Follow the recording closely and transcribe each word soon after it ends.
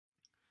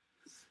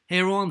Hey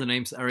everyone, the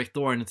name's Erik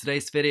Thor, and in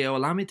today's video,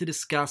 allow me to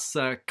discuss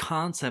a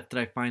concept that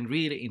I find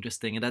really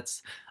interesting, and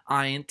that's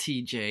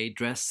INTJ,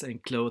 dress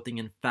and clothing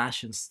and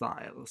fashion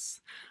styles.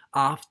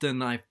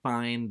 Often I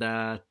find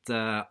that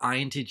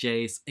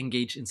INTJs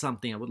engage in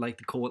something I would like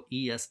to call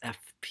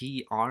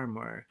ESFP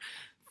armor.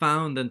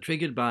 Found and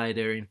triggered by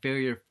their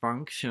inferior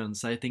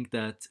functions, I think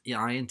that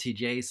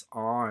INTJs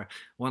are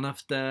one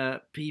of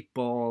the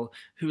people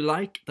who,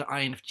 like the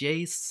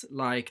INFJs,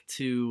 like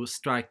to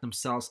strike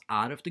themselves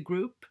out of the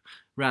group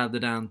rather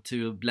than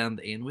to blend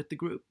in with the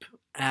group.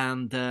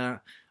 And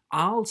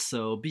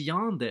also,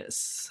 beyond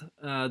this,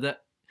 the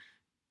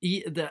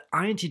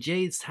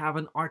INTJs have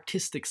an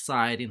artistic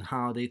side in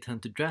how they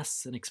tend to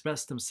dress and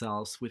express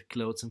themselves with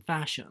clothes and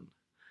fashion.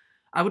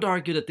 I would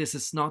argue that this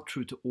is not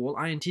true to all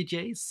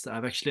INTJs.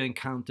 I've actually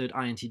encountered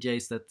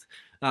INTJs that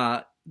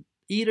uh,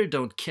 either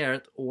don't care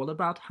at all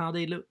about how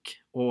they look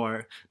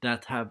or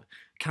that have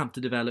come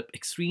to develop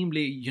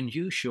extremely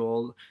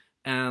unusual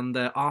and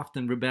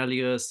often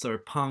rebellious or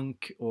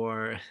punk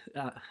or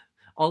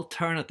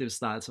alternative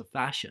styles of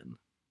fashion.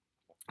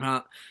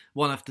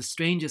 One of the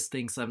strangest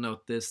things I've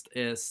noticed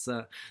is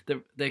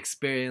the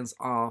experience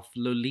of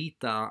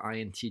Lolita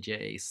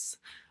INTJs.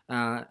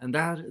 And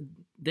that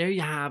there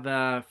you have,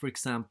 for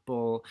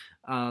example,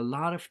 a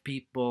lot of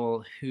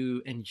people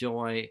who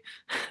enjoy,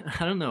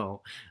 I don't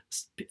know,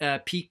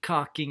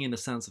 peacocking in the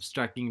sense of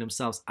striking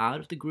themselves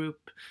out of the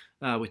group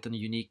with a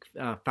unique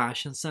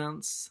fashion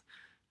sense.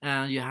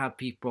 And you have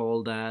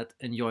people that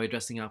enjoy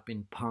dressing up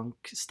in punk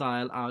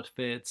style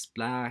outfits,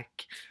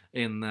 black.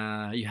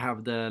 You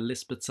have the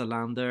Lisbeth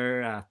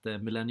Salander at the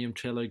Millennium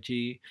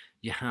Trilogy.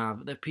 You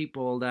have the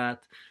people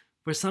that,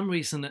 for some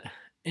reason,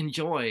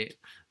 enjoy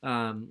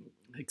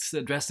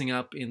dressing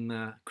up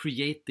in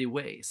creative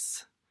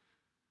ways.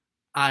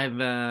 I've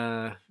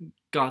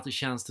got a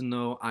chance to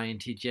know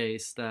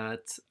INTJs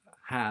that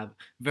have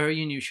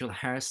very unusual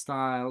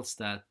hairstyles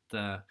that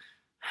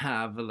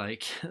have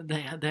like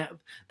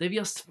they've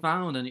just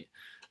found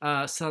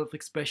a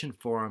self-expression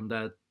form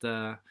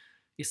that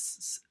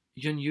is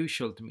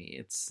unusual to me.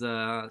 It's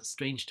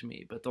strange to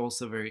me, but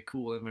also very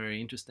cool and very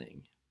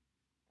interesting.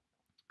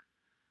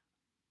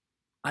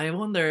 I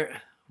wonder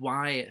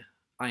why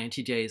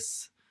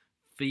INTJs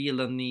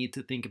feel a need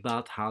to think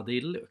about how they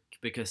look,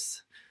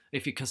 because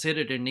if you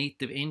consider their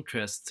native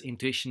interests,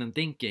 intuition, and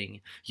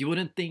thinking, you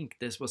wouldn't think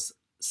this was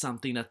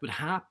something that would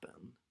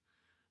happen.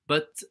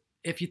 But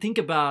if you think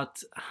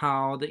about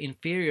how the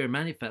inferior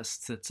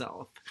manifests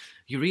itself,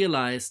 you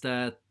realize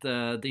that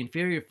the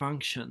inferior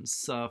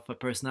functions of a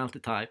personality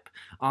type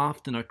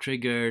often are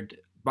triggered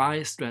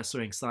by stress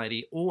or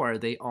anxiety, or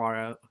they are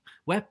a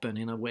weapon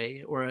in a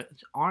way, or an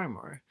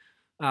armor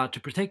to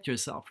protect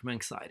yourself from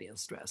anxiety and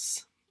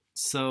stress.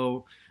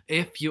 So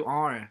if you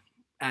are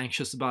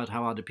anxious about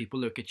how other people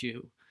look at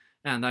you,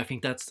 and I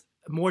think that's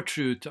more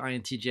true to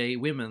INTJ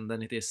women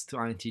than it is to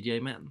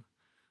INTJ men,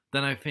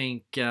 then I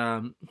think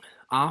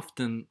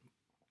often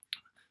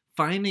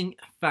finding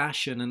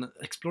fashion and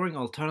exploring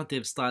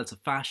alternative styles of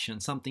fashion,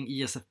 something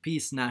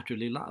ESFPs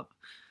naturally love,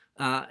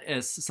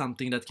 is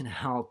something that can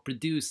help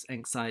reduce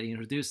anxiety and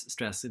reduce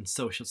stress in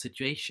social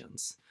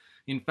situations.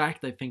 In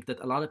fact, I think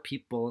that a lot of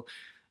people,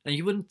 and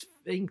you wouldn't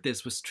think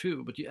this was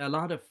true, but a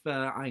lot of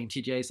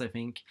INTJs, I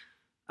think,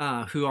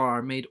 who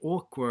are made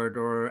awkward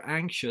or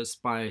anxious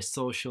by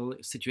social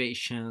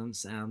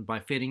situations and by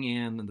fitting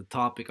in, and the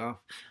topic of,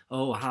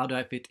 oh, how do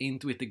I fit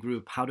into with the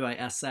group? How do I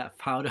SF?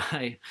 How do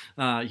I,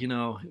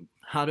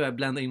 how do I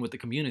blend in with the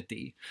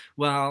community?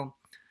 Well,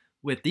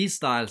 with these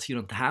styles, you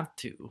don't have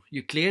to.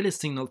 You clearly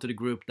signal to the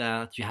group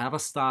that you have a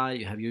style,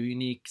 you have your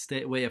unique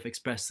way of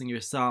expressing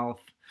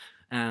yourself,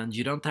 and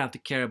you don't have to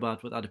care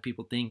about what other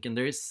people think. And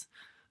there's,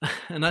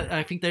 and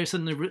I think there's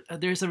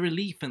a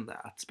relief in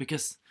that,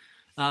 because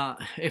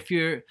if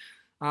you're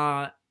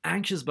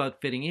anxious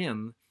about fitting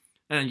in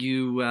and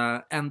you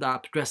end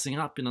up dressing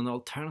up in an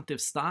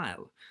alternative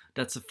style,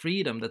 that's a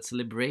freedom, that's a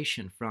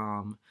liberation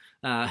from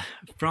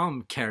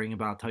caring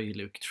about how you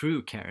look,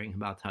 true caring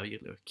about how you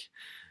look.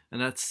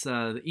 And that's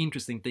the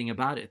interesting thing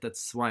about it.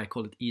 That's why I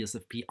call it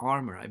ESFP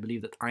armor. I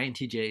believe that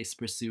INTJs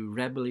pursue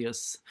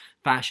rebellious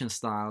fashion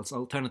styles,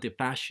 alternative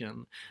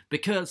fashion,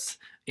 because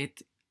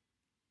it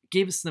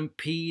gives them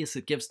peace,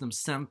 it gives them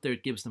center,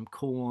 it gives them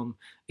calm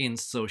in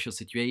social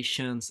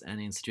situations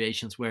and in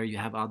situations where you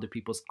have other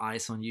people's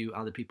eyes on you,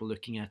 other people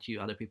looking at you,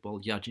 other people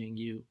judging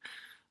you.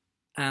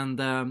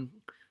 And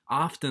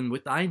often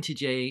with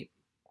INTJ,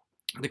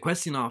 the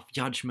question of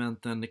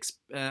judgment and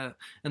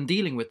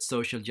dealing with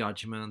social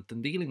judgment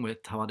and dealing with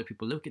how other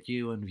people look at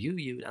you and view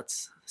you,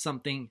 that's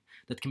something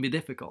that can be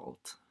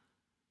difficult.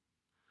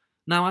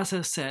 Now, as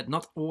I said,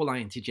 not all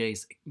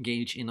INTJs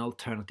engage in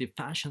alternative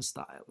fashion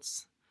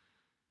styles.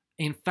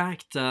 In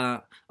fact,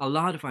 a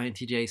lot of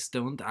INTJs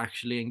don't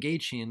actually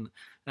engage in,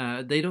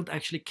 they don't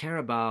actually care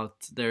about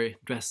their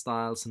dress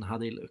styles and how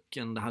they look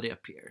and how they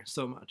appear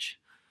so much.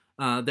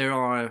 There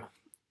are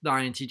the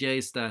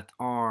INTJs that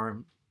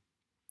are,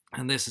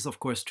 and this is of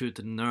course true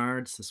to the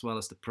nerds as well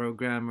as the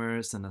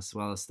programmers and as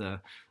well as the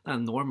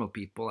normal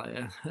people,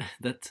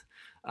 that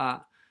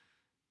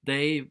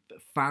they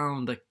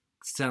found a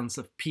sense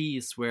of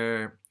peace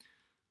where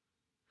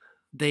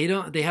they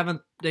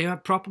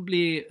have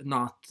probably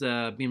not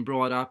been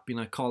brought up in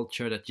a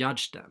culture that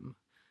judged them.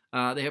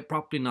 They have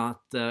probably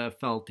not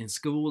felt in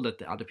school that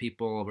the other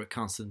people were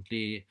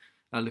constantly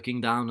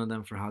looking down on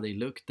them for how they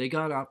looked. They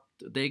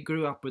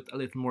grew up with a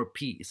little more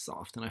peace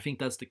often. I think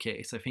that's the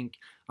case. I think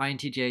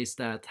INTJs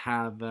that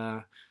have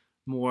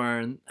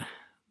more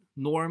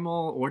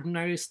normal,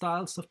 ordinary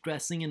styles of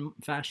dressing and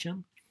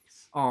fashion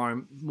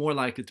are more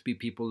likely to be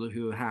people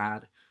who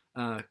had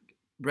a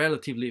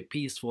relatively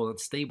peaceful and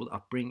stable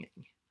upbringing.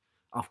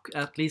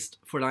 At least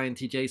for the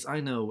INTJs I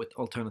know with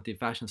alternative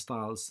fashion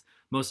styles,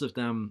 most of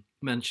them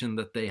mentioned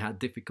that they had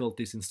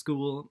difficulties in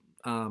school,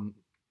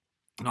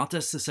 not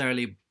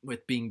necessarily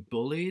with being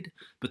bullied,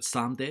 but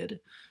some did.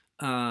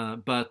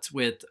 But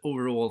with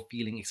overall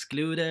feeling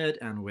excluded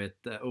and with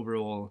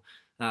overall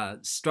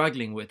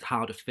struggling with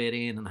how to fit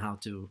in and how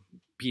to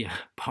be a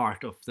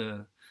part of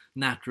the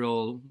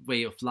natural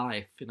way of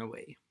life in a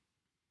way.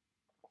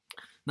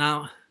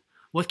 Now,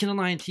 what can an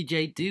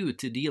INTJ do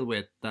to deal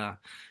with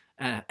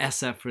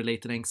SF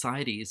related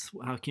anxieties?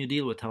 How can you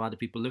deal with how other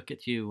people look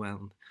at you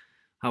and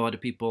how other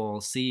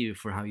people see you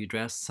for how you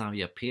dress, how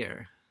you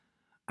appear?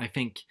 I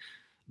think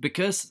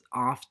because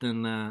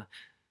often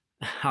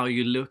how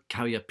you look,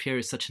 how you appear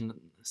is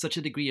such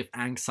a degree of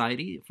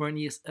anxiety for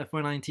for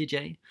an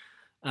INTJ.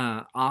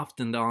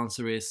 Often the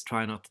answer is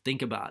try not to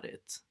think about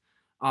it.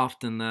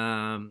 Often,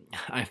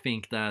 I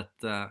think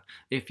that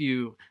if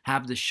you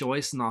have the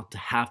choice not to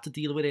have to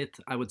deal with it,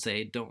 I would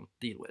say don't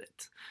deal with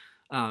it.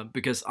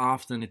 Because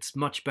often it's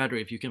much better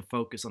if you can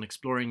focus on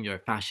exploring your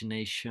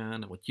fascination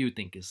and what you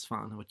think is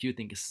fun and what you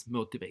think is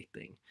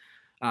motivating.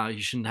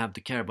 You shouldn't have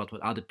to care about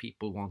what other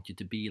people want you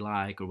to be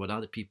like or what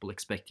other people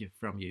expect you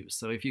from you.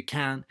 So if you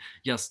can,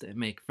 just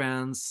make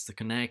friends,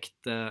 connect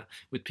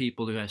with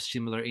people who have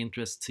similar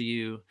interests to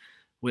you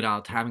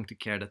without having to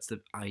care, that's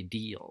the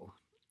ideal.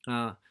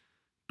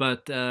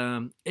 But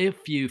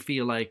if you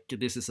feel like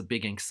this is a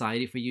big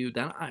anxiety for you,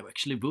 then I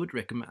actually would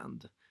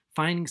recommend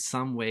finding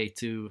some way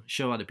to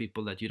show other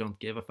people that you don't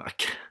give a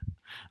fuck.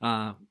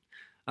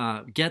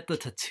 Get the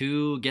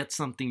tattoo, get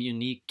something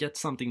unique, get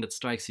something that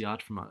strikes you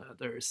out from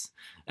others,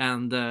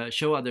 and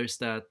show others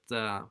that,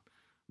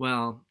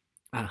 well,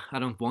 I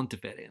don't want to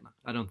fit in,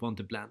 I don't want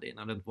to blend in,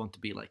 I don't want to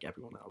be like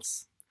everyone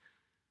else.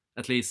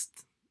 At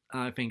least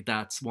I think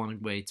that's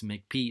one way to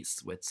make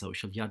peace with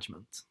social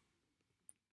judgment.